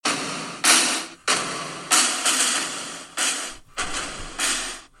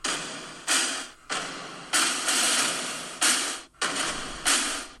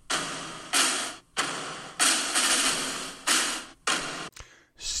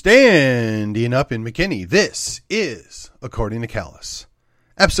Standing up in McKinney, this is According to Callus,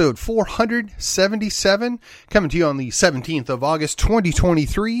 episode 477, coming to you on the 17th of August,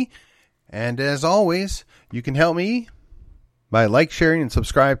 2023. And as always, you can help me by like, sharing, and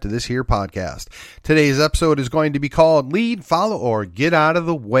subscribe to this here podcast. Today's episode is going to be called Lead, Follow, or Get Out of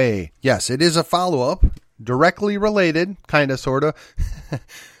the Way. Yes, it is a follow-up, directly related, kind of, sort of.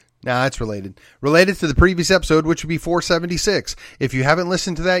 Nah, it's related. Related to the previous episode, which would be 476. If you haven't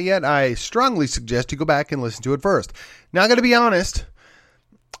listened to that yet, I strongly suggest you go back and listen to it first. Now, I got to be honest,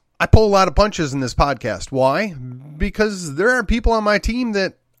 I pull a lot of punches in this podcast. Why? Because there are people on my team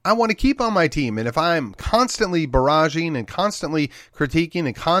that I want to keep on my team. And if I'm constantly barraging and constantly critiquing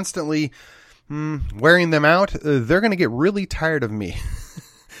and constantly wearing them out, they're going to get really tired of me.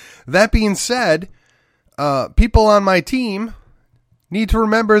 That being said, people on my team need to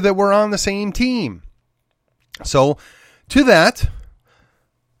remember that we're on the same team. So, to that,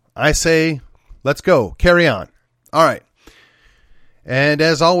 I say, let's go. Carry on. All right. And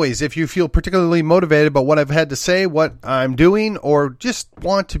as always, if you feel particularly motivated about what I've had to say, what I'm doing, or just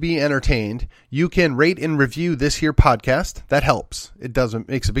want to be entertained, you can rate and review this here podcast. That helps. It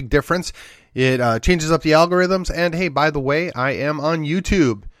makes a big difference. It changes up the algorithms. And hey, by the way, I am on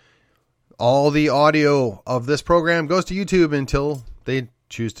YouTube. All the audio of this program goes to YouTube until they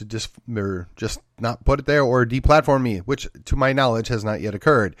choose to just not put it there or deplatform me, which to my knowledge has not yet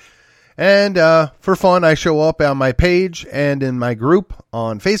occurred. And for fun, I show up on my page and in my group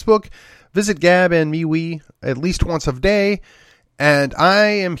on Facebook. Visit Gab and MeWe at least once a day. And I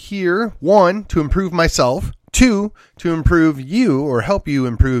am here, 1, to improve myself, 2, to improve you or help you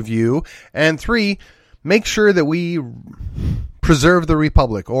improve you, and 3, make sure that we preserve the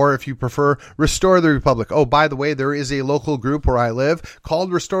Republic, or if you prefer, restore the Republic. Oh, by the way, there is a local group where I live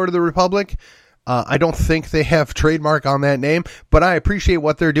called Restore to the Republic. I don't think they have trademark on that name, but I appreciate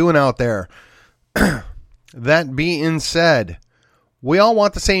what they're doing out there. That being said, we all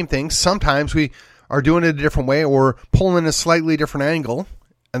want the same thing. Sometimes we are doing it a different way or pulling a slightly different angle,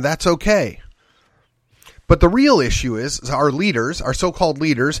 and that's okay. But the real issue is our leaders, our so-called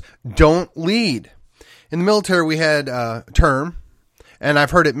leaders, don't lead. In the military, we had a term, and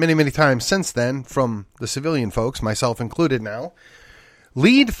I've heard it many, many times since then from the civilian folks, myself included now.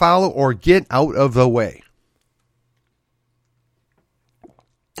 Lead, follow, or get out of the way.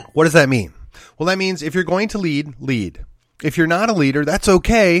 What does that mean? Well, that means if you're going to lead, lead. If you're not a leader, that's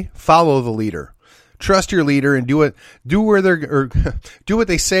okay. Follow the leader. Trust your leader and do what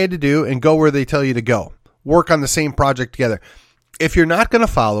they say to do and go where they tell you to go. Work on the same project together. If you're not going to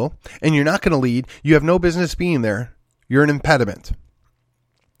follow and you're not going to lead, you have no business being there. You're an impediment.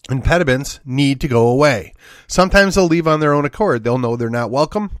 Impediments need to go away. Sometimes they'll leave on their own accord. They'll know they're not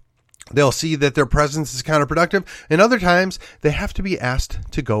welcome. They'll see that their presence is counterproductive. And other times they have to be asked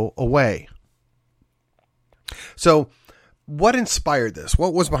to go away. So what inspired this?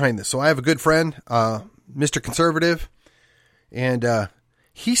 What was behind this? So I have a good friend, Mr. Conservative, and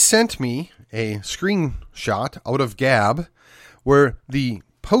he sent me a screenshot out of Gab where the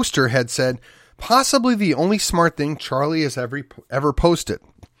poster had said, possibly the only smart thing Charlie has ever posted.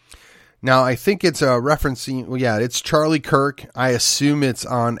 Now, I think it's referencing, it's Charlie Kirk. I assume it's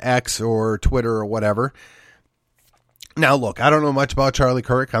on X or Twitter or whatever. Now, look, I don't know much about Charlie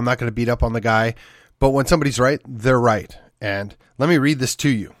Kirk. I'm not going to beat up on the guy. But when somebody's right, they're right. And let me read this to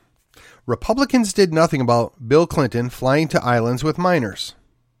you. Republicans did nothing about Bill Clinton flying to islands with minors.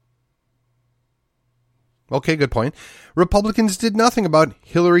 Okay, good point. Republicans did nothing about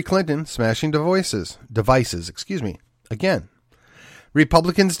Hillary Clinton smashing devices. Again.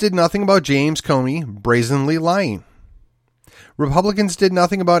 Republicans did nothing about James Comey brazenly lying. Republicans did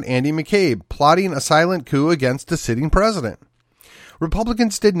nothing about Andy McCabe plotting a silent coup against the sitting president.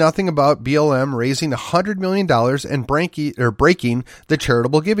 Republicans did nothing about BLM raising $100 million and breaking the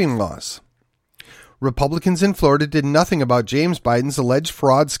charitable giving laws. Republicans in Florida did nothing about James Biden's alleged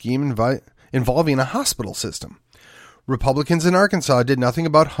fraud scheme involving a hospital system. Republicans in Arkansas did nothing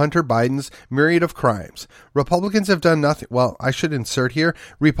about Hunter Biden's myriad of crimes. Republicans have done nothing. Well, I should insert here.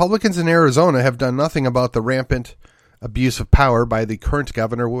 Republicans in Arizona have done nothing about the rampant abuse of power by the current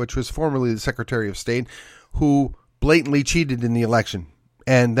governor, which was formerly the Secretary of State, who blatantly cheated in the election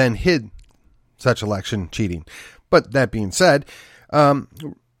and then hid such election cheating. But that being said,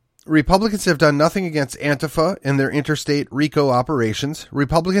 Republicans have done nothing against Antifa and their interstate RICO operations.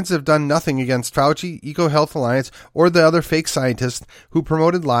 Republicans have done nothing against Fauci, EcoHealth Alliance, or the other fake scientists who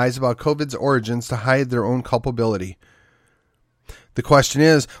promoted lies about COVID's origins to hide their own culpability. The question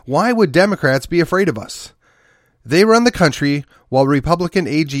is, why would Democrats be afraid of us? They run the country while Republican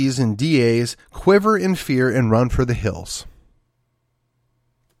AGs and DAs quiver in fear and run for the hills.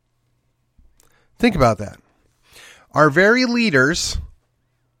 Think about that. Our very leaders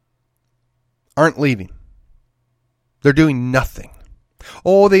aren't leading. They're doing nothing.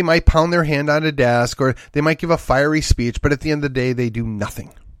 Oh, they might pound their hand on a desk or they might give a fiery speech, but at the end of the day, they do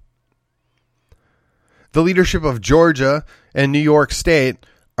nothing. The leadership of Georgia and New York State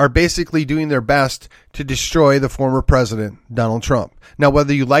are basically doing their best to destroy the former president, Donald Trump. Now,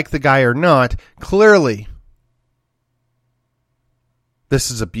 whether you like the guy or not, clearly,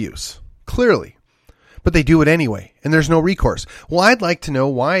 this is abuse. Clearly. But they do it anyway, and there's no recourse. Well, I'd like to know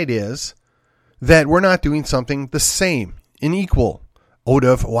why it is that we're not doing something the same and equal out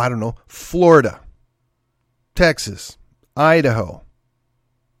of, Florida, Texas, Idaho.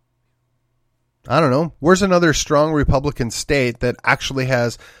 I don't know. Where's another strong Republican state that actually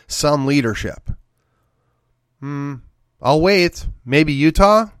has some leadership? I'll wait. Maybe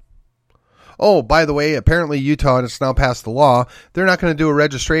Utah? Oh, by the way, apparently Utah, and it's now passed the law, they're not going to do a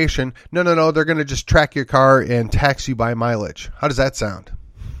registration. No. They're going to just track your car and tax you by mileage. How does that sound?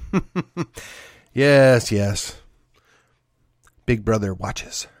 Yes. Big Brother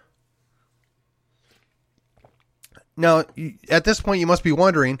watches. Now, at this point, you must be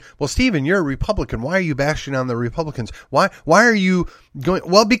wondering, well, Stephen, you're a Republican. Why are you bashing on the Republicans? Why are you going?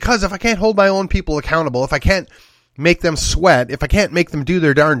 Well, because if I can't hold my own people accountable, if I can't make them sweat, if I can't make them do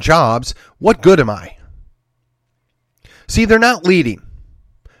their darn jobs, what good am I? See, they're not leading.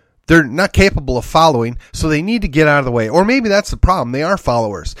 They're not capable of following, so they need to get out of the way. Or maybe that's the problem. They are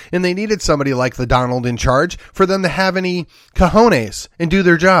followers, and they needed somebody like the Donald in charge for them to have any cojones and do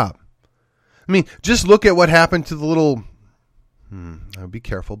their job. I mean, just look at what happened to the little... be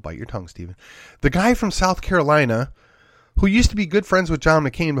careful. Bite your tongue, Stephen. The guy from South Carolina, who used to be good friends with John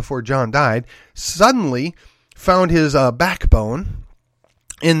McCain before John died, suddenly found his backbone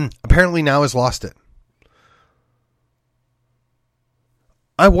and apparently now has lost it.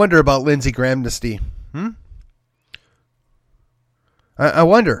 I wonder about Lindsey Grahamnesty. I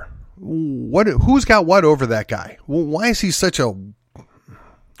wonder who's got what over that guy. Why is he such a...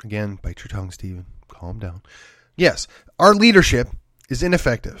 Again, bite your tongue, Stephen. Calm down. Yes, our leadership is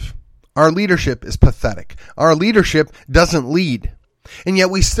ineffective. Our leadership is pathetic. Our leadership doesn't lead. And yet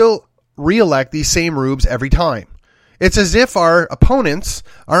we still re-elect these same rubes every time. It's as if our opponents,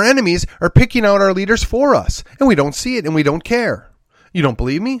 our enemies, are picking out our leaders for us. And we don't see it and we don't care. You don't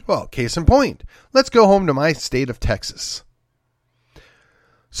believe me? Well, case in point. Let's go home to my state of Texas.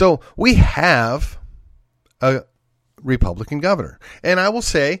 So we have a Republican governor. And I will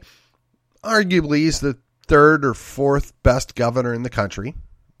say, arguably, he's the third or fourth best governor in the country.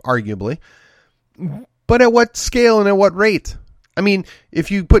 Arguably. But at what scale and at what rate? I mean,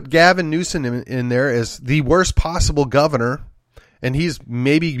 if you put Gavin Newsom in there as the worst possible governor, and he's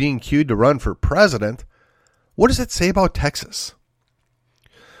maybe being cued to run for president, what does it say about Texas?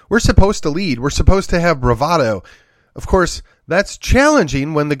 We're supposed to lead. We're supposed to have bravado. Of course, that's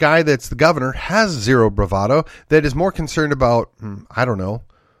challenging when the guy that's the governor has zero bravado, that is more concerned about,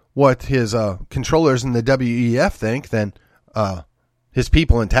 what his controllers in the WEF think than his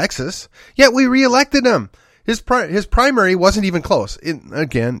people in Texas. Yet we reelected him. His primary wasn't even close.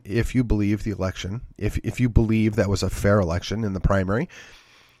 Again, if you believe the election, if you believe that was a fair election in the primary.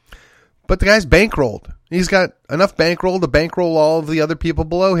 But the guy's bankrolled. He's got enough bankroll to bankroll all of the other people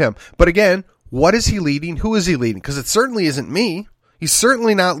below him. But again, what is he leading? Who is he leading? Because it certainly isn't me. He's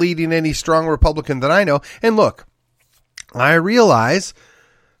certainly not leading any strong Republican that I know. And look, I realize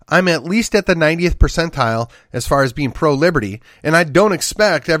I'm at least at the 90th percentile as far as being pro-liberty, and I don't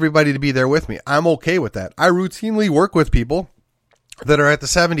expect everybody to be there with me. I'm okay with that. I routinely work with people that are at the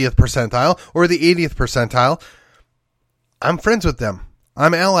 70th percentile or the 80th percentile. I'm friends with them.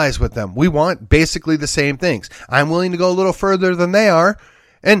 I'm allies with them. We want basically the same things. I'm willing to go a little further than they are.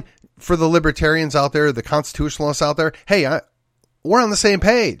 And for the libertarians out there, the constitutionalists out there, hey, we're on the same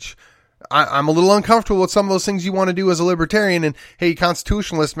page. I'm a little uncomfortable with some of those things you want to do as a libertarian. And hey,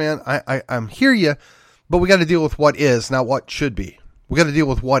 constitutionalist, man, I'm hear you, but we got to deal with what is, not what should be. We got to deal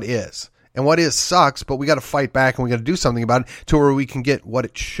with what is. And what is sucks, but we got to fight back and we got to do something about it to where we can get what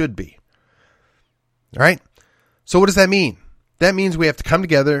it should be. All right? So what does that mean? That means we have to come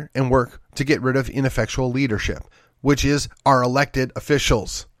together and work to get rid of ineffectual leadership, which is our elected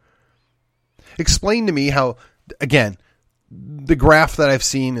officials. Explain to me how, again, the graph that I've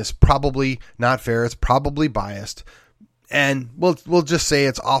seen is probably not fair. It's probably biased. And we'll just say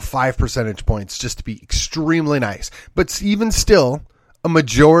it's off 5 percentage points just to be extremely nice. But even still, a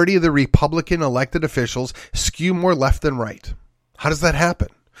majority of the Republican elected officials skew more left than right. How does that happen?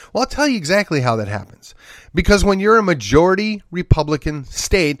 Well, I'll tell you exactly how that happens. Because when you're a majority Republican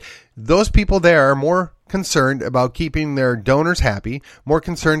state, those people there are more concerned about keeping their donors happy, more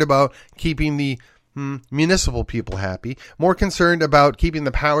concerned about keeping the municipal people happy, more concerned about keeping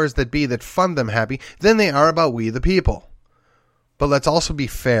the powers that be that fund them happy than they are about we the people. But let's also be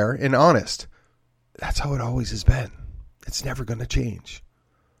fair and honest. That's how it always has been. It's never going to change.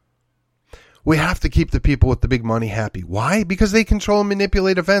 We have to keep the people with the big money happy. Why? Because they control and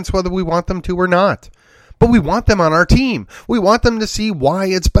manipulate events whether we want them to or not. But we want them on our team. We want them to see why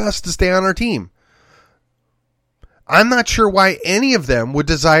it's best to stay on our team. I'm not sure why any of them would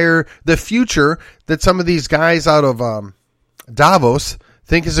desire the future that some of these guys out of Davos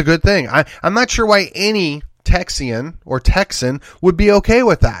think is a good thing. I'm not sure why any Texian or Texan would be okay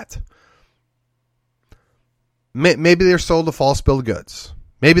with that. Maybe they're sold a false bill of goods.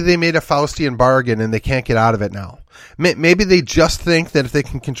 Maybe they made a Faustian bargain and they can't get out of it now. Maybe they just think that if they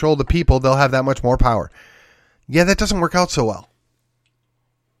can control the people, they'll have that much more power. Yeah, that doesn't work out so well.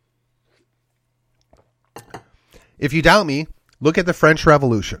 If you doubt me, look at the French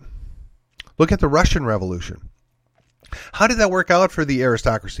Revolution. Look at the Russian Revolution. How did that work out for the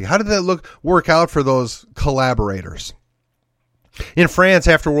aristocracy? How did that work out for those collaborators? In France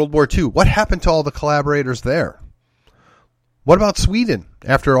after World War II, what happened to all the collaborators there? What about Sweden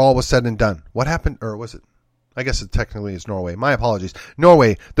after all was said and done? What happened, or was it? I guess it technically is Norway. My apologies.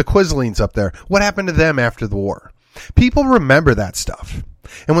 Norway, the Quislings up there. What happened to them after the war? People remember that stuff.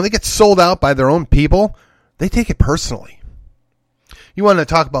 And when they get sold out by their own people, they take it personally. You want to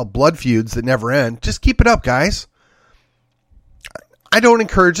talk about blood feuds that never end? Just keep it up, guys. I don't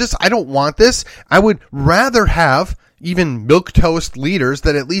encourage this. I don't want this. I would rather have even milquetoast leaders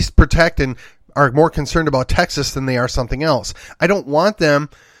that at least protect and are more concerned about Texas than they are something else. I don't want them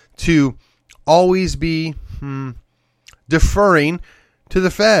to always be deferring to the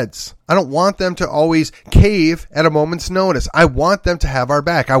feds. I don't want them to always cave at a moment's notice. I want them to have our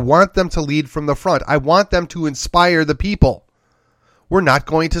back. I want them to lead from the front. I want them to inspire the people. We're not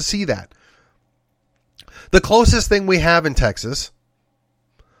going to see that. The closest thing we have in Texas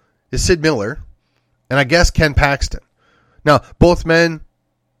is Sid Miller and I guess Ken Paxton. Now, both men,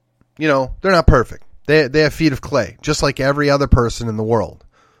 they're not perfect. They have feet of clay, just like every other person in the world.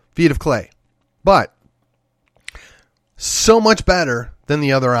 Feet of clay. But so much better than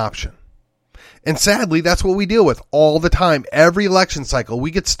the other option. And sadly, that's what we deal with all the time. Every election cycle,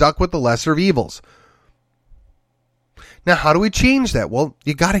 we get stuck with the lesser of evils. Now, how do we change that? Well,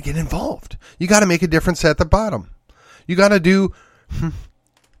 you got to get involved. You got to make a difference at the bottom. You got to be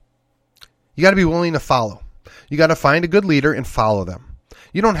willing to follow. You got to find a good leader and follow them.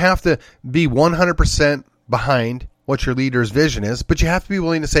 You don't have to be 100% behind what your leader's vision is, but you have to be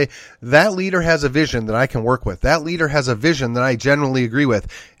willing to say, that leader has a vision that I can work with. That leader has a vision that I generally agree with,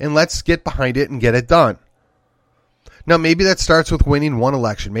 and let's get behind it and get it done. Now, maybe that starts with winning one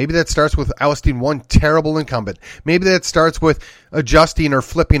election. Maybe that starts with ousting one terrible incumbent. Maybe that starts with adjusting or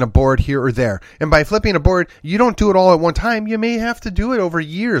flipping a board here or there. And by flipping a board, you don't do it all at one time. You may have to do it over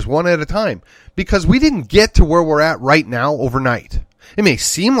years, one at a time, because we didn't get to where we're at right now overnight. It may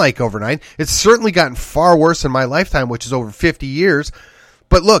seem like overnight. It's certainly gotten far worse in my lifetime, which is over 50 years.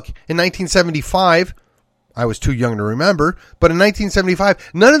 But look, in 1975, I was too young to remember, but in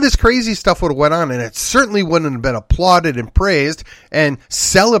 1975, none of this crazy stuff would have went on, and it certainly wouldn't have been applauded and praised and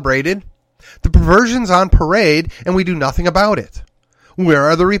celebrated. The perversion's on parade, and we do nothing about it. Where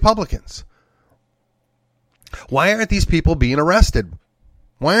are the Republicans? Why aren't these people being arrested?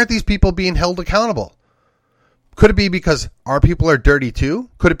 Why aren't these people being held accountable? Could it be because our people are dirty too?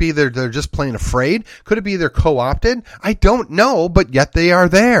 Could it be they're just plain afraid? Could it be they're co-opted? I don't know, but yet they are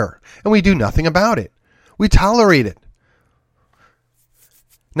there, and we do nothing about it. We tolerate it.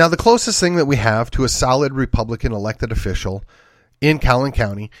 Now, the closest thing that we have to a solid Republican elected official in Collin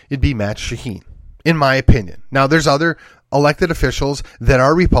County, it'd be Matt Shaheen, in my opinion. Now, there's other elected officials that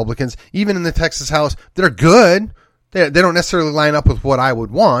are Republicans, even in the Texas House, that are good. They don't necessarily line up with what I would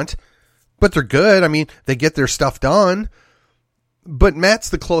want, but they're good. I mean, they get their stuff done. But Matt's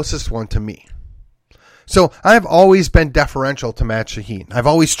the closest one to me. So I've always been deferential to Matt Shaheen. I've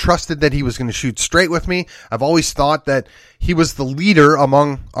always trusted that he was going to shoot straight with me. I've always thought that he was the leader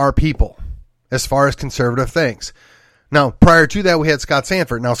among our people as far as conservative things. Now, prior to that, we had Scott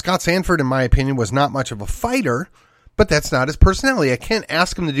Sanford. Now, Scott Sanford, in my opinion, was not much of a fighter, but that's not his personality. I can't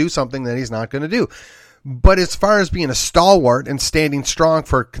ask him to do something that he's not going to do. But as far as being a stalwart and standing strong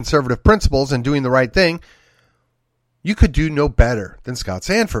for conservative principles and doing the right thing, you could do no better than Scott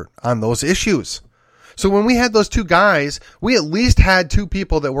Sanford on those issues. So when we had those two guys, we at least had two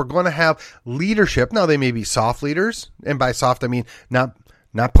people that were going to have leadership. Now, they may be soft leaders, and by soft, I mean not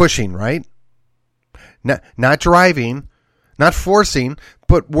pushing, right? Not driving, not forcing,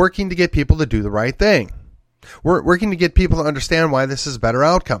 but working to get people to do the right thing. We're working to get people to understand why this is a better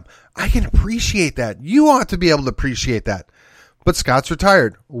outcome. I can appreciate that. You ought to be able to appreciate that. But Scott's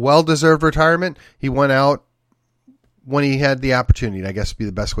retired. Well-deserved retirement. He went out when he had the opportunity, I guess would be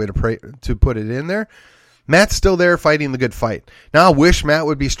the best way to put it in there. Matt's still there fighting the good fight. Now, I wish Matt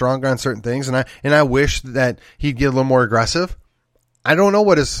would be stronger on certain things, and I wish that he'd get a little more aggressive. I don't know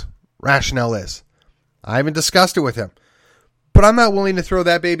what his rationale is. I haven't discussed it with him. But I'm not willing to throw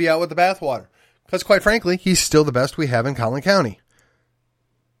that baby out with the bathwater. Because quite frankly, he's still the best we have in Collin County.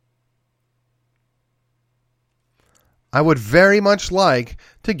 I would very much like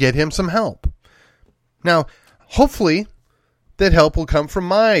to get him some help. Now, hopefully, that help will come from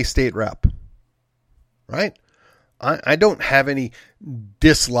my state rep. Right? I don't have any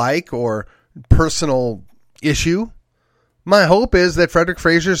dislike or personal issue. My hope is that Frederick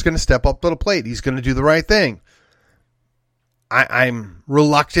Frazier is going to step up to the plate. He's going to do the right thing. I'm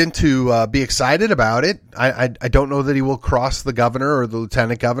reluctant to be excited about it. I don't know that he will cross the governor or the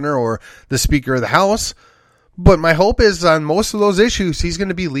lieutenant governor or the speaker of the House. But my hope is on most of those issues, he's going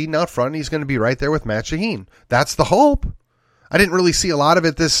to be leading out front. And he's going to be right there with Matt Shaheen. That's the hope. I didn't really see a lot of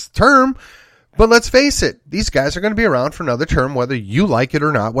it this term. But let's face it, these guys are going to be around for another term, whether you like it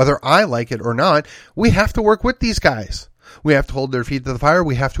or not, whether I like it or not. We have to work with these guys. We have to hold their feet to the fire.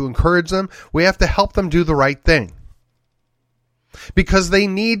 We have to encourage them. We have to help them do the right thing. Because they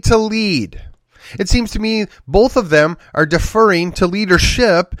need to lead. It seems to me both of them are deferring to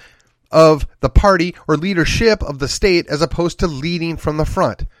leadership of the party or leadership of the state as opposed to leading from the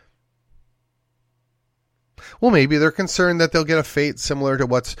front. Well, maybe they're concerned that they'll get a fate similar to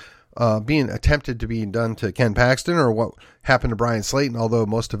what's being attempted to be done to Ken Paxton or what happened to Brian Slayton, although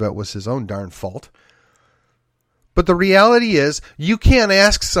most of it was his own darn fault. But the reality is you can't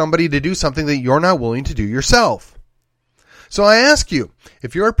ask somebody to do something that you're not willing to do yourself. So I ask you,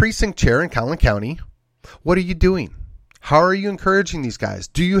 if you're a precinct chair in Collin County, what are you doing? How are you encouraging these guys?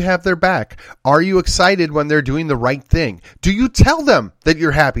 Do you have their back? Are you excited when they're doing the right thing? Do you tell them that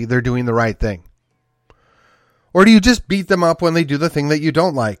you're happy they're doing the right thing? Or do you just beat them up when they do the thing that you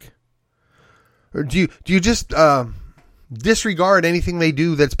don't like? Or do you just disregard anything they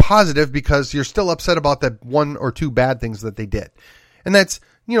do that's positive because you're still upset about that one or two bad things that they did? And that's,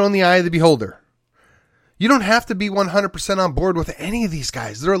 in the eye of the beholder. You don't have to be 100% on board with any of these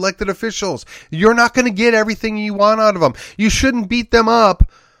guys. They're elected officials. You're not going to get everything you want out of them. You shouldn't beat them up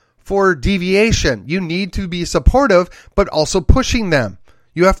for deviation. You need to be supportive, but also pushing them.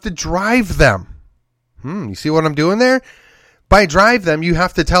 You have to drive them. You see what I'm doing there? By drive them, you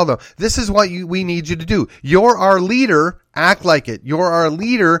have to tell them, this is what we need you to do. You're our leader. Act like it. You're our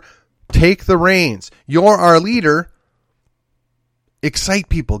leader. Take the reins. You're our leader. Excite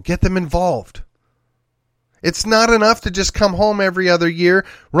people. Get them involved. It's not enough to just come home every other year,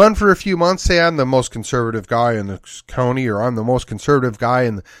 run for a few months, say I'm the most conservative guy in the county or I'm the most conservative guy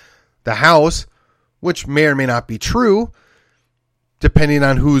in the House, which may or may not be true, depending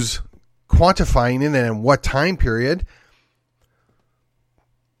on who's quantifying it and in what time period.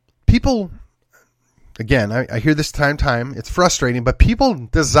 People, again, I hear this time, it's frustrating, but people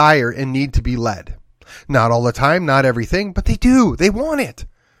desire and need to be led. Not all the time, not everything, but they do. They want it.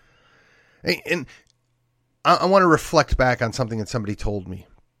 And I want to reflect back on something that somebody told me.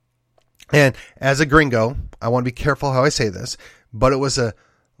 And as a gringo, I want to be careful how I say this, but it was a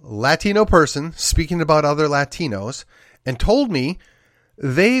Latino person speaking about other Latinos and told me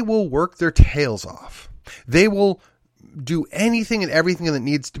they will work their tails off. They will do anything and everything that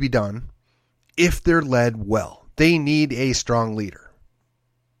needs to be done if they're led well. They need a strong leader.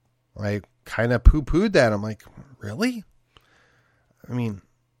 I kind of poo-pooed that. I'm like, really? I mean,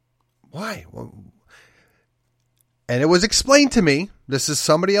 why? Well, and it was explained to me, this is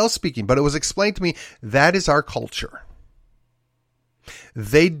somebody else speaking, but it was explained to me, that is our culture.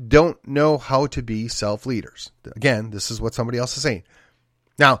 They don't know how to be self-leaders. Again, this is what somebody else is saying.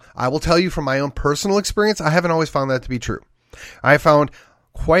 Now, I will tell you from my own personal experience, I haven't always found that to be true. I found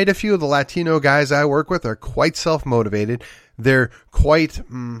quite a few of the Latino guys I work with are quite self-motivated. They're quite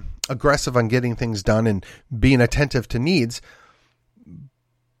aggressive on getting things done and being attentive to needs.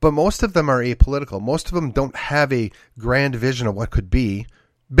 But most of them are apolitical. Most of them don't have a grand vision of what could be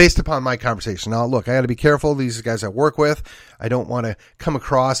based upon my conversation. Now, look, I got to be careful. These guys I work with, I don't want to come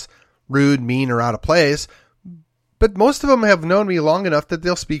across rude, mean, or out of place. But most of them have known me long enough that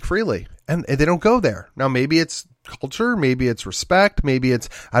they'll speak freely. And they don't go there. Now, maybe it's culture. Maybe it's respect. Maybe it's,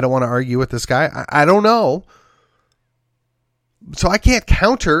 I don't want to argue with this guy. I don't know. So I can't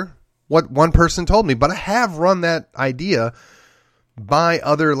counter what one person told me. But I have run that idea by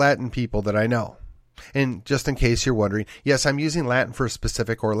other Latin people that I know. And just in case you're wondering, yes, I'm using Latin for a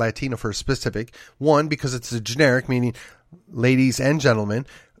specific or Latino for a specific. One, because it's a generic, meaning ladies and gentlemen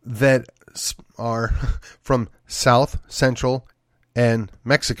that are from South, Central, and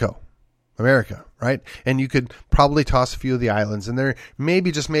Mexico, America, right? And you could probably toss a few of the islands in there.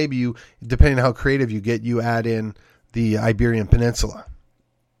 Maybe, just maybe you, depending on how creative you get, you add in the Iberian Peninsula.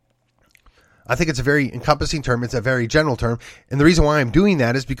 I think it's a very encompassing term. It's a very general term. And the reason why I'm doing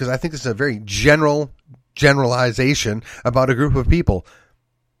that is because I think this is a very generalization about a group of people.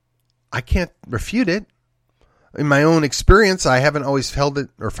 I can't refute it. In my own experience, I haven't always held it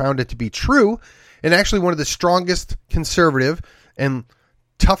or found it to be true. And actually, one of the strongest conservative and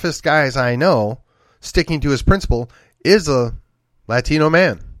toughest guys I know, sticking to his principle, is a Latino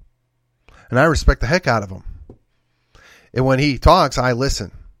man. And I respect the heck out of him. And when he talks, I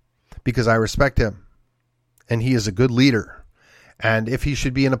listen because I respect him. And he is a good leader. And if he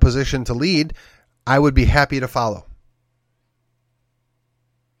should be in a position to lead, I would be happy to follow.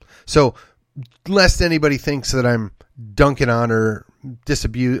 So, lest anybody thinks that I'm dunking on or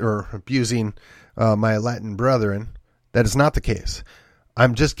abusing my Latin brethren, that is not the case.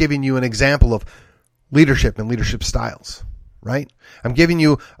 I'm just giving you an example of leadership and leadership styles, right? I'm giving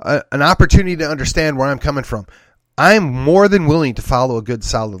you an opportunity to understand where I'm coming from. I'm more than willing to follow a good,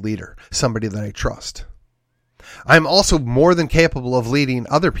 solid leader, somebody that I trust. I'm also more than capable of leading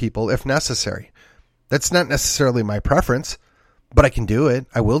other people if necessary. That's not necessarily my preference, but I can do it.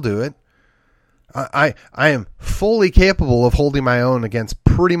 I will do it. I am fully capable of holding my own against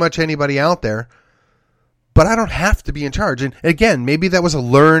pretty much anybody out there, but I don't have to be in charge. And again, maybe that was a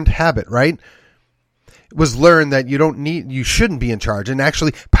learned habit, right? It was learned that you shouldn't be in charge. And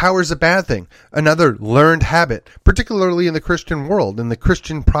actually, power is a bad thing. Another learned habit, particularly in the Christian world, in the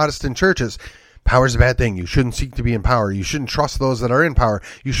Christian Protestant churches. Power is a bad thing. You shouldn't seek to be in power. You shouldn't trust those that are in power.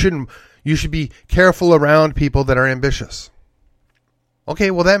 You should be careful around people that are ambitious.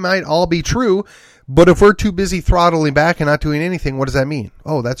 Okay, well, that might all be true, but if we're too busy throttling back and not doing anything, what does that mean?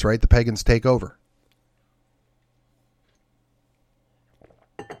 Oh, that's right, the pagans take over.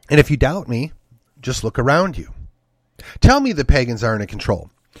 And if you doubt me, just look around you. Tell me the pagans aren't in control.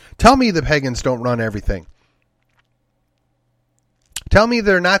 Tell me the pagans don't run everything. Tell me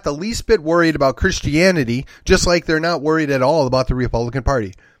they're not the least bit worried about Christianity, just like they're not worried at all about the Republican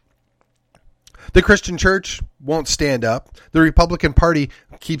Party. The Christian church won't stand up. The Republican Party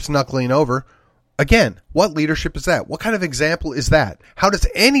keeps knuckling over. Again, what leadership is that? What kind of example is that? How does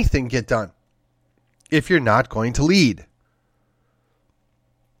anything get done if you're not going to lead?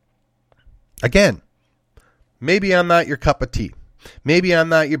 Again, maybe I'm not your cup of tea. Maybe I'm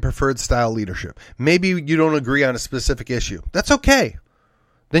not your preferred style leadership. Maybe you don't agree on a specific issue. That's okay.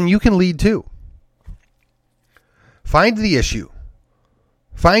 Then you can lead too. Find the issue.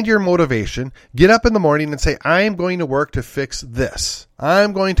 Find your motivation. Get up in the morning and say, I am going to work to fix this.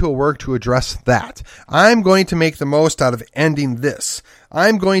 I'm going to work to address that. I'm going to make the most out of ending this.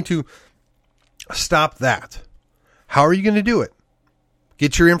 I'm going to stop that. How are you going to do it?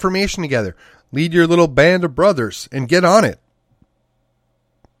 Get your information together. Lead your little band of brothers and get on it.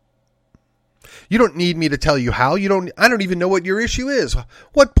 You don't need me to tell you how. I don't even know what your issue is.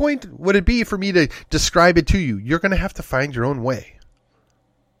 What point would it be for me to describe it to you? You're going to have to find your own way.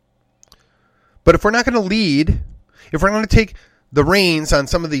 But if we're not going to lead, if we're going to take the reins on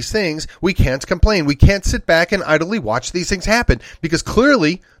some of these things, we can't complain. We can't sit back and idly watch these things happen because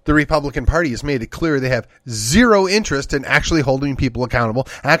clearly the Republican Party has made it clear they have zero interest in actually holding people accountable,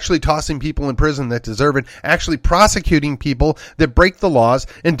 actually tossing people in prison that deserve it, actually prosecuting people that break the laws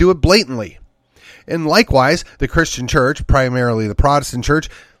and do it blatantly. And likewise, the Christian church, primarily the Protestant church,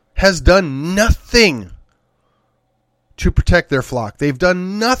 has done nothing to protect their flock. They've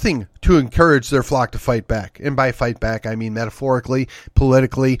done nothing to encourage their flock to fight back. And by fight back, I mean metaphorically,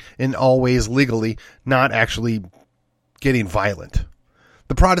 politically, and always legally, not actually getting violent.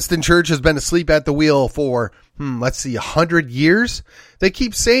 The Protestant church has been asleep at the wheel for, 100 years. They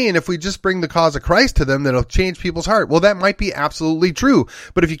keep saying if we just bring the cause of Christ to them, that'll change people's heart. Well, that might be absolutely true.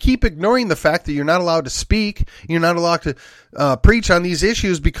 But if you keep ignoring the fact that you're not allowed to speak, you're not allowed to preach on these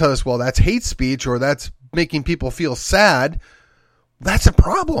issues because, well, that's hate speech or that's making people feel sad, that's a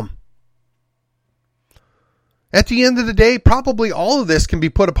problem. At the end of the day, probably all of this can be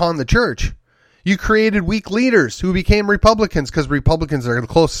put upon the church. You created weak leaders who became Republicans because Republicans are the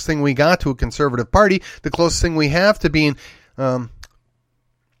closest thing we got to a conservative party, the closest thing we have to being in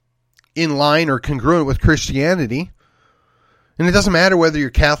line or congruent with Christianity. And it doesn't matter whether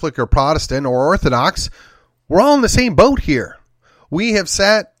you're Catholic or Protestant or Orthodox. We're all in the same boat here. We have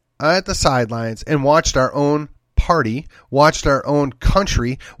sat at the sidelines and watched our own party, watched our own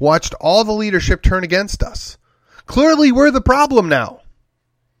country, watched all the leadership turn against us. Clearly, we're the problem now.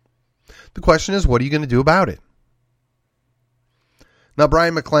 The question is, what are you going to do about it? Now,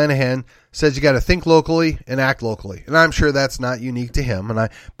 Brian McClanahan says you got to think locally and act locally. And I'm sure that's not unique to him.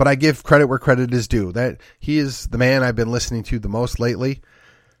 But I give credit where credit is due. That he is the man I've been listening to the most lately.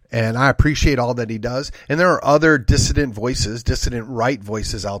 And I appreciate all that he does. And there are other dissident voices, dissident right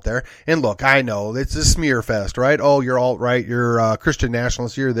voices out there. And look, I know it's a smear fest, right? Oh, you're alt-right, you're Christian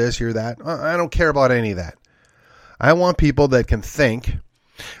nationalist, you're this, you're that. I don't care about any of that. I want people that can think.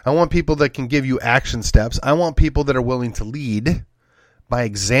 I want people that can give you action steps. I want people that are willing to lead by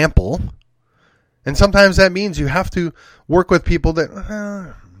example. And sometimes that means you have to work with people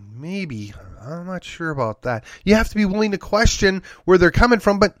that maybe, I'm not sure about that. You have to be willing to question where they're coming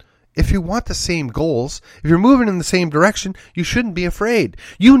from. But if you want the same goals, if you're moving in the same direction, you shouldn't be afraid.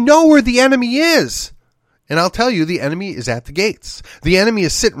 You know where the enemy is. And I'll tell you, the enemy is at the gates. The enemy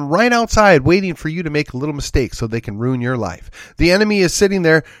is sitting right outside waiting for you to make a little mistake so they can ruin your life. The enemy is sitting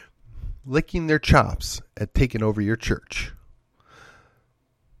there licking their chops at taking over your church.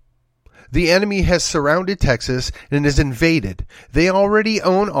 The enemy has surrounded Texas and has invaded. They already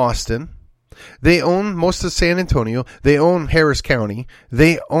own Austin. They own most of San Antonio. They own Harris County.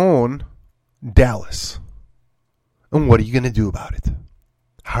 They own Dallas. And what are you going to do about it?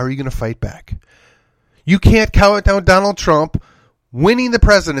 How are you going to fight back? You can't count out Donald Trump winning the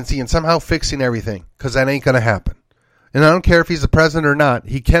presidency and somehow fixing everything, because that ain't going to happen. And I don't care if he's the president or not.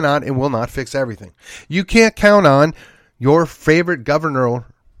 He cannot and will not fix everything. You can't count on your favorite governor.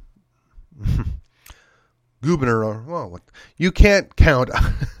 You can't count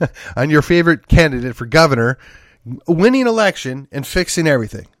on your favorite candidate for governor winning election and fixing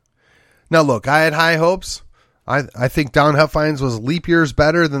everything. Now, look, I had high hopes. I think Don Huffines was leap years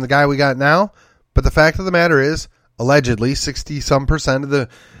better than the guy we got now. But the fact of the matter is, allegedly, 60-some% of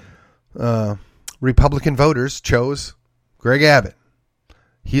the Republican voters chose Greg Abbott.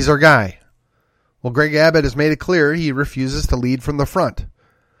 He's our guy. Well, Greg Abbott has made it clear he refuses to lead from the front.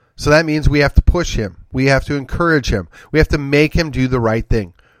 So that means we have to push him. We have to encourage him. We have to make him do the right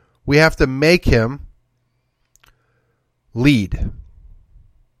thing. We have to make him lead.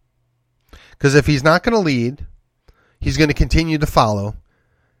 Because if he's not going to lead, he's going to continue to follow.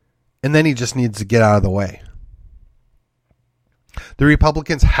 And then he just needs to get out of the way. The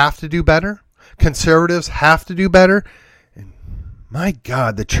Republicans have to do better. Conservatives have to do better. And my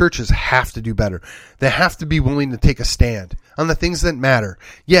God, the churches have to do better. They have to be willing to take a stand on the things that matter.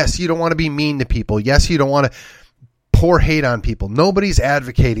 Yes, you don't want to be mean to people. Yes, you don't want to pour hate on people. Nobody's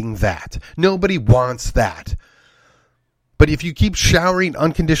advocating that. Nobody wants that. But if you keep showering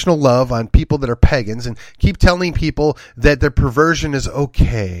unconditional love on people that are pagans and keep telling people that their perversion is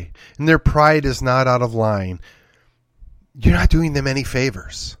okay and their pride is not out of line, you're not doing them any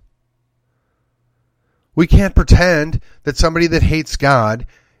favors. We can't pretend that somebody that hates God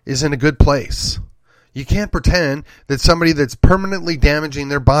is in a good place. You can't pretend that somebody that's permanently damaging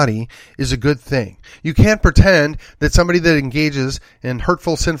their body is a good thing. You can't pretend that somebody that engages in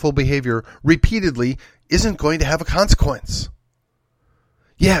hurtful, sinful behavior repeatedly isn't going to have a consequence.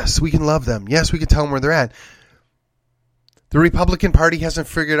 Yes, we can love them. Yes, we can tell them where they're at. The Republican Party hasn't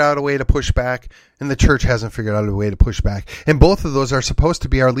figured out a way to push back, and the church hasn't figured out a way to push back. And both of those are supposed to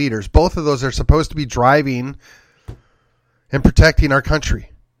be our leaders. Both of those are supposed to be driving and protecting our country.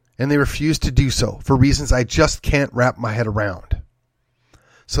 And they refuse to do so for reasons I just can't wrap my head around.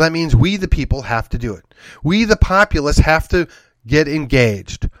 So that means we, the people, have to do it. We, the populace, have to get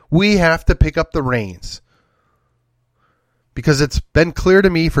engaged. We have to pick up the reins. Because it's been clear to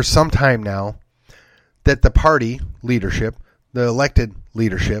me for some time now that the party leadership, the elected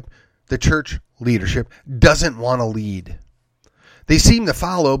leadership, the church leadership doesn't want to lead. They seem to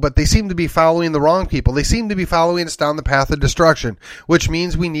follow, but they seem to be following the wrong people. They seem to be following us down the path of destruction, which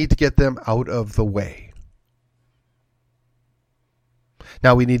means we need to get them out of the way.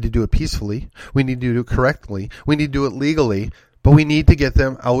 Now, we need to do it peacefully. We need to do it correctly. We need to do it legally, but we need to get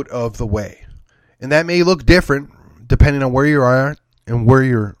them out of the way. And that may look different depending on where you are and where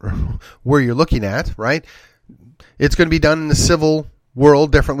you're looking at, right? It's going to be done in the civil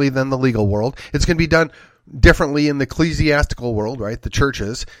world differently than the legal world. It's going to be done differently in the ecclesiastical world, right? The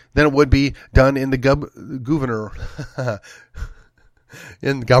churches, than it would be done in the governor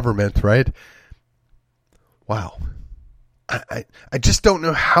in government, right? Wow. I just don't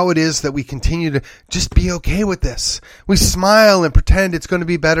know how it is that we continue to just be okay with this. We smile and pretend it's going to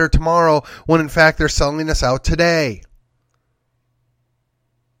be better tomorrow when in fact they're selling us out today.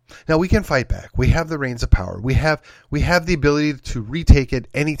 Now we can fight back. We have the reins of power. We have the ability to retake it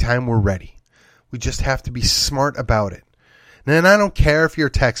anytime we're ready. We just have to be smart about it. And I don't care if you're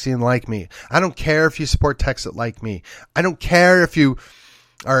Texian like me. I don't care if you support Texit like me. I don't care if you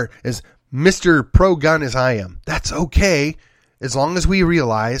are as Mr. Pro-Gun as I am. That's okay, as long as we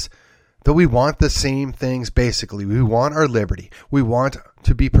realize that we want the same things basically. We want our liberty. We want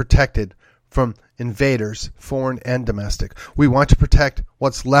to be protected from invaders, foreign and domestic. We want to protect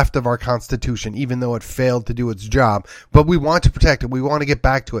what's left of our Constitution, even though it failed to do its job. But we want to protect it. We want to get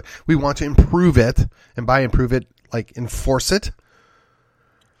back to it. We want to improve it. And by improve it, like enforce it.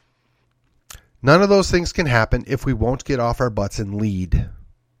 None of those things can happen if we won't get off our butts and lead.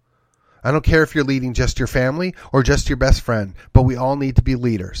 I don't care if you're leading just your family or just your best friend, but we all need to be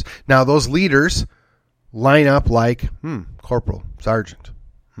leaders. Now, those leaders line up like, corporal, sergeant,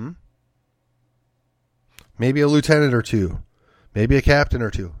 maybe a lieutenant or two, maybe a captain or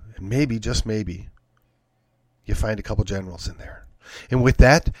two, and maybe, just maybe, you find a couple generals in there. And with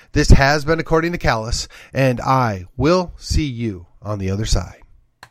that, this has been According to Callus, and I will see you on the other side.